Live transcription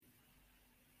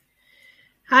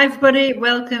Hi everybody,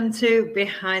 welcome to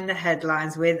Behind the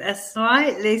Headlines with a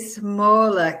slightly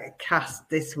smaller cast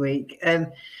this week.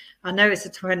 I know it's the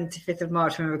 25th of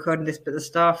March when we're recording this, but the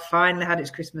Star finally had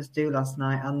its Christmas do last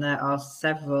night, and there are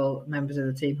several members of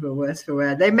the team who are worse for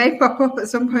wear. They may pop up at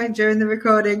some point during the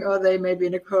recording, or they may be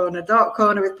in a dark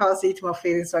corner with paracetamol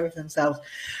feeling sorry for themselves.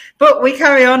 But we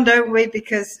carry on, don't we?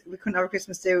 Because we couldn't have a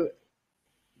Christmas do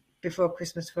before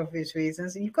Christmas for obvious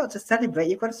reasons, and you've got to celebrate,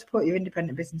 you've got to support your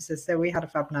independent businesses. So we had a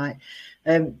fab night.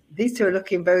 These two are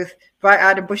looking both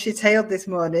bright-eyed and bushy-tailed this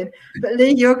morning. But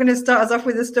Lee, you're going to start us off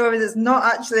with a story that's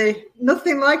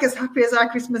nothing like as happy as our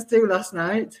Christmas do last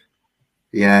night.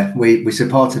 Yeah, we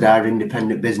supported our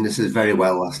independent businesses very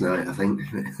well last night, I think.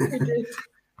 We did.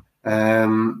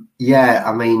 Yeah,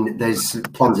 I mean, there's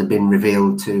plans have been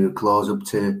revealed to close up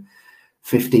to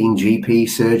 15 GP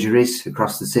surgeries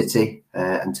across the city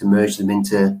and to merge them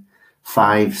into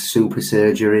 5 super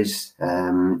surgeries.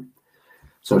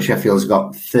 So Sheffield's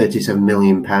got £37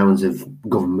 million of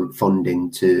government funding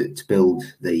to build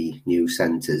the new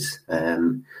centres.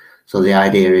 So the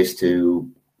idea is to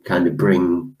kind of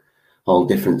bring all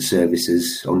different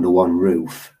services under one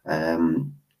roof. But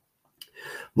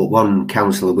one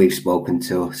councillor we've spoken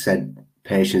to said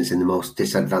patients in the most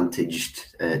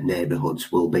disadvantaged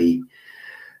neighbourhoods will be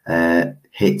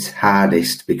hit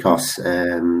hardest because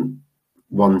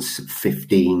once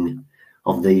 15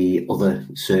 of the other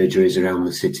surgeries around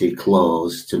the city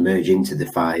close to merge into the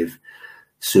 5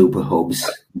 super hubs,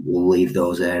 will leave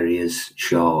those areas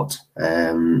short.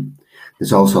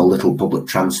 There's also little public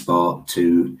transport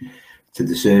to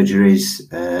the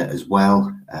surgeries as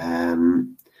well.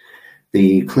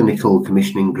 The clinical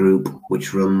commissioning group,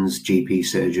 which runs GP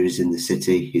surgeries in the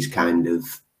city, is kind of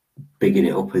bigging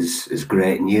it up as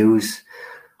great news.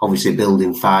 Obviously,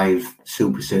 building 5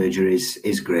 super surgeries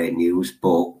is great news,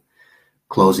 but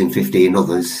closing 15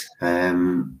 others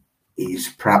is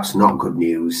perhaps not good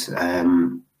news.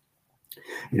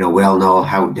 We all know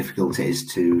how difficult it is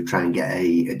to try and get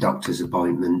a doctor's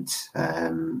appointment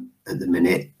at the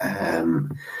minute.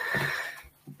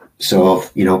 So,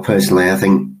 personally, I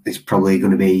think it's probably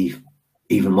going to be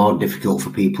even more difficult for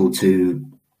people to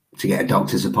get a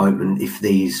doctor's appointment if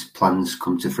these plans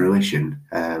come to fruition.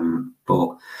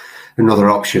 But another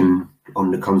option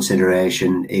under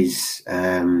consideration is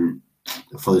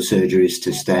for the surgeries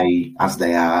to stay as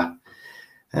they are,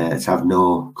 to have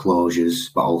no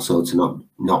closures, but also to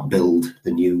not build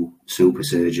the new super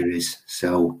surgeries.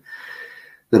 So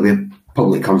there'll be a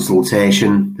public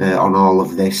consultation on all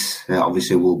of this.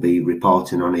 Obviously, we'll be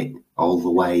reporting on it all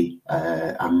the way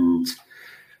and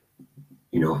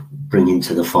bringing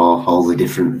to the fore all the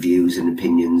different views and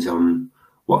opinions on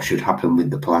what should happen with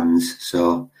the plans.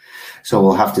 So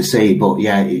we'll have to see. But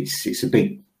yeah, it's a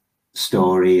big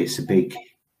story. It's a big.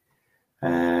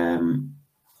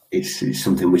 It's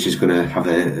something which is going to have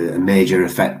a major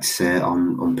effect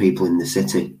on people in the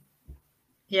city.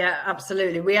 Yeah,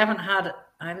 absolutely. I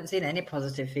haven't seen any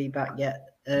positive feedback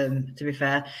yet. To be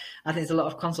fair, I think there's a lot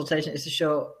of consultation.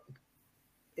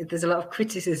 There's a lot of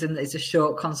criticism that it's a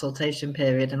short consultation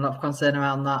period and a lot of concern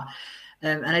around that.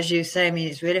 And as you say, I mean,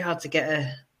 it's really hard to get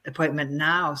an appointment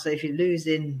now. So if you're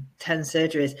losing 10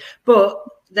 surgeries, but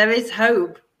there is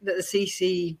hope that the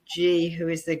CCG, who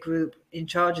is the group in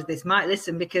charge of this, might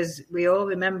listen, because we all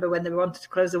remember when they wanted to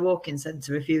close the walk-in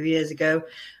centre a few years ago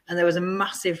and there was a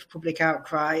massive public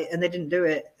outcry and they didn't do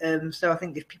it. So I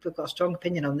think if people have got a strong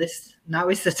opinion on this, now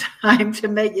is the time to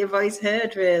make your voice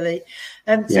heard, really.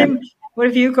 Tim, what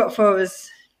have you got for us?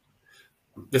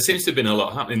 There seems to have been a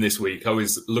lot happening this week. I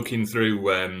was looking through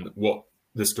what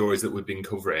the stories that we've been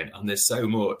covering, and there's so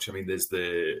much. I mean, there's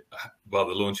the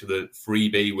launch of the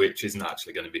freebie, which isn't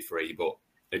actually going to be free, but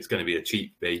it's going to be a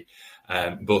cheap bee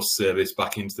bus service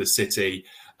back into the city.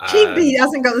 Cheap bee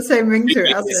hasn't got the same ring to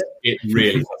it, has it? It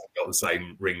really hasn't got the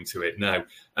same ring to it. No,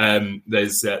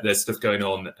 there's stuff going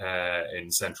on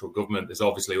in central government. There's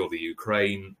obviously all the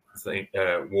Ukraine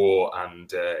war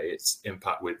and its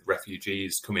impact with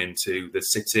refugees coming to the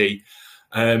city.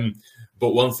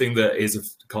 But one thing that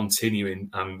is continuing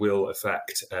and will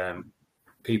affect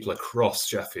people across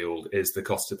Sheffield is the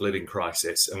cost of living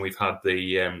crisis. And we've had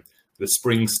the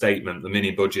spring statement, the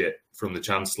mini budget from the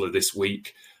Chancellor this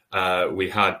week. We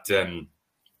had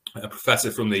a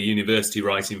professor from the university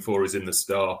writing for us in the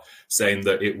Star saying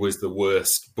that it was the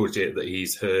worst budget that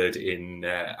he's heard in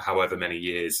however many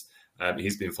years.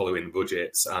 He's been following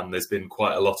budgets, and there's been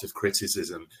quite a lot of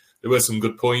criticism. There were some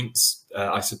good points,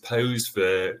 I suppose,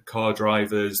 for car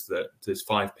drivers, that there's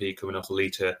 5p coming off a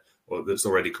litre, or that's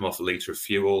already come off a litre of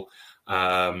fuel.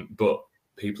 But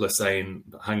people are saying,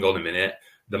 hang on a minute,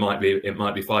 it might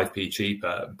be 5p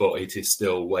cheaper, but it is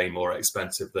still way more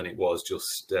expensive than it was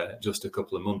just a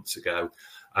couple of months ago.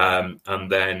 And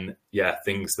then,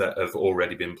 things that have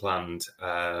already been planned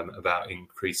about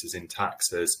increases in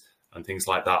taxes and things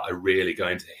like that are really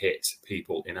going to hit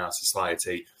people in our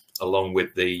society, along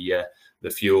with the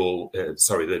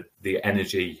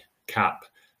energy cap,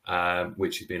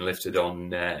 which has been lifted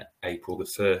on April the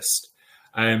 1st.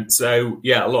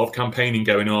 A lot of campaigning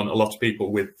going on. A lot of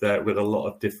people with a lot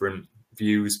of different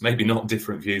views, maybe not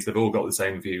different views. They've all got the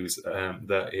same views,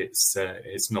 that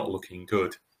it's not looking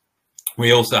good.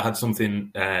 We also had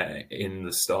something in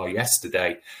the Star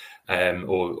yesterday,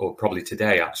 or probably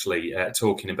today actually,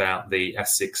 talking about the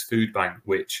S6 food bank,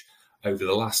 which over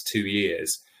the last 2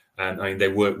 years, they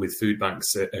work with food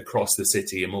banks across the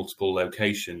city in multiple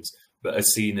locations, but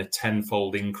has seen a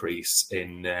tenfold increase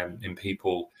in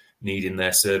people needing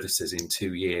their services in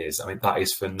 2 years. I mean, that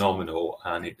is phenomenal,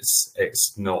 and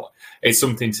it's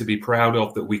something to be proud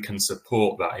of that we can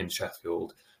support that in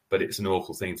Sheffield. But it's an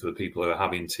awful thing for the people who are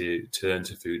having to turn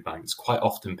to food banks. Quite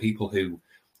often, people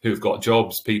who've got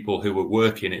jobs, people who are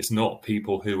working. It's not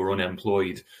people who are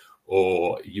unemployed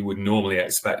or you would normally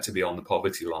expect to be on the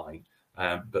poverty line.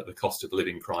 But the cost of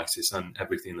living crisis and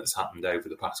everything that's happened over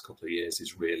the past couple of years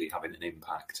is really having an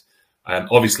impact.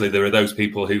 Obviously, there are those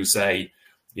people who say,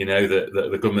 that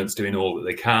the government's doing all that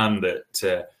they can,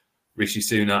 that Rishi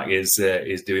Sunak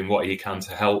is doing what he can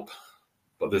to help.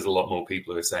 But there's a lot more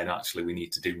people who are saying, actually, we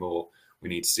need to do more. We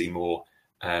need to see more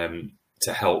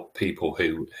to help people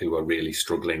who are really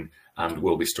struggling and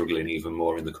will be struggling even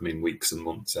more in the coming weeks and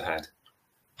months ahead.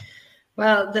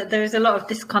 Well, there is a lot of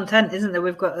discontent, isn't there?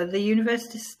 We've got the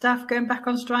university staff going back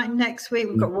on strike next week.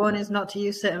 We've got warnings not to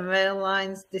use certain rail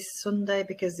lines this Sunday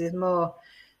because there's more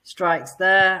strikes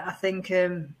there. I think,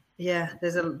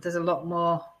 there's a lot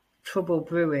more trouble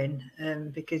brewing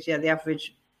because,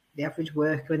 the average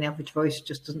worker and the average voice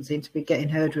just doesn't seem to be getting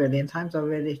heard really, and times are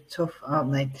really tough,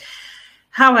 aren't they?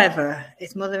 However,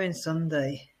 it's Mothering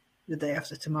Sunday, the day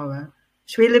after tomorrow.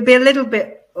 Should we be a little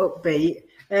bit upbeat?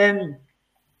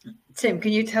 Tim,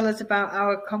 can you tell us about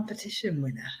our competition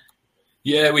winner?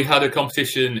 Yeah, we had a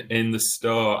competition in the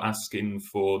Star asking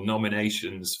for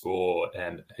nominations for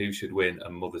who should win a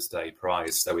Mother's Day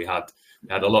prize. So we had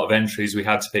a lot of entries. We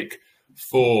had to pick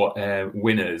 4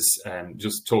 winners,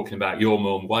 just talking about your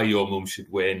mum, why your mum should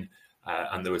win.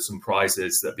 And there were some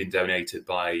prizes that have been donated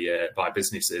by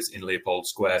businesses in Leopold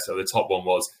Square. So the top one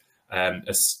was an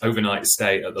overnight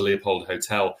stay at the Leopold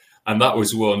Hotel. And that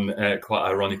was won, quite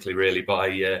ironically, really, by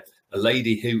a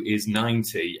lady who is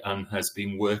 90 and has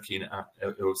been working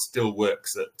or still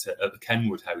works at the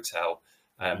Kenwood Hotel.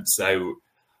 So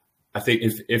I think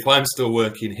if I'm still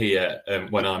working here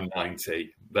when I'm 90,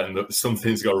 then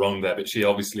something's got wrong there. But she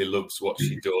obviously loves what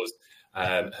she does.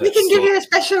 We can give you a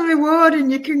special reward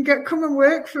and you can come and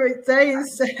work for a day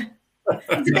instead.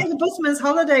 It's a bit of a busman's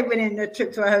holiday winning a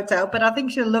trip to a hotel, but I think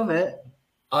she'll love it.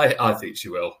 I think she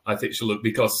will. I think she'll look,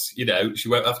 because, she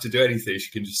won't have to do anything.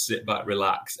 She can just sit back,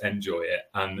 relax, enjoy it.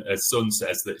 And her son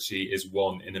says that she is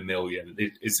 1 in a million.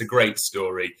 It's a great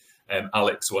story.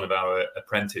 Alex, one of our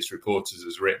apprentice reporters,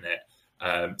 has written it.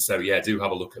 Do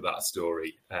have a look at that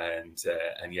story. And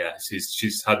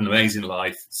she's had an amazing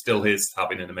life, still is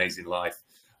having an amazing life,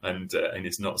 and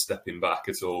is not stepping back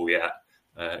at all yet.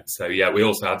 We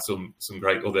also had some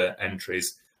great other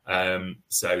entries.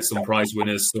 Some prize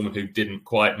winners, some who didn't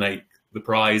quite make the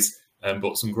prize,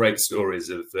 but some great stories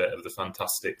of the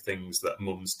fantastic things that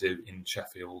mums do in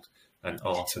Sheffield and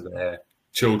are to their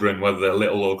children, whether they're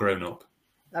little or grown up.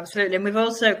 Absolutely. And we've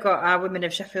also got our Women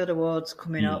of Sheffield Awards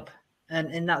coming up.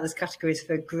 And in that, there's categories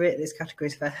for grit, there's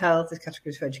categories for health, there's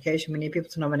categories for education. We need people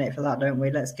to nominate for that, don't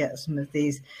we? Let's get some of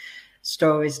these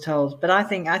stories told. But I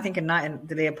think a night in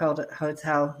the Leopold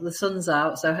Hotel, the sun's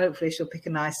out, so hopefully she'll pick a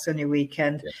nice sunny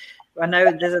weekend. Yeah. I know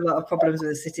there's a lot of problems with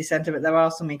the city centre, but there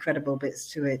are some incredible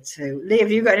bits to it too. Lee,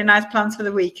 have you got any nice plans for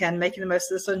the weekend, making the most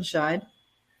of the sunshine?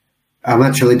 I'm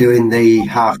actually doing the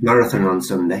half marathon on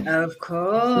Sunday. Of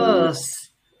course.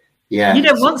 Yeah. You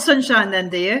don't want sunshine then,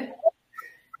 do you?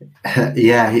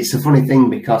 It's a funny thing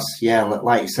because,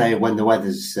 like you say, when the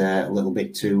weather's a little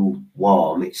bit too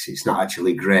warm, it's not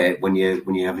actually great when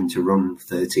you're having to run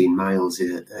 13 miles.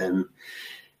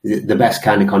 The best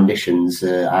kind of conditions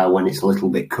are when it's a little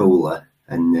bit cooler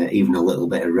and even a little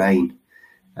bit of rain.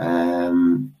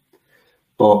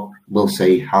 But But we'll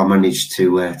see. I'll manage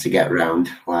to get round,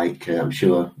 like I'm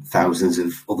sure thousands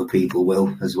of other people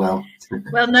will as well.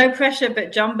 Well, no pressure,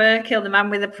 but John Burkill, the man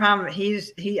with the pram, he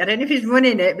I don't know if he's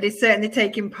running it, but he's certainly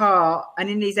taking part, and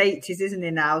in his 80s, isn't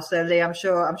he now? So Lee, I'm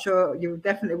sure you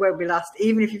definitely won't be last,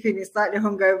 even if you're feeling slightly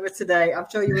hungover today. I'm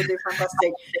sure you will do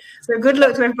fantastic. So good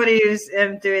luck to everybody who's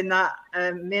doing that.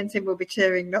 Me and Tim will be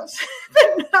cheering, not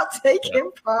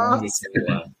taking part.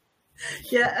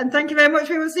 Yeah, and thank you very much.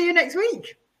 We will see you next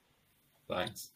week. Thanks.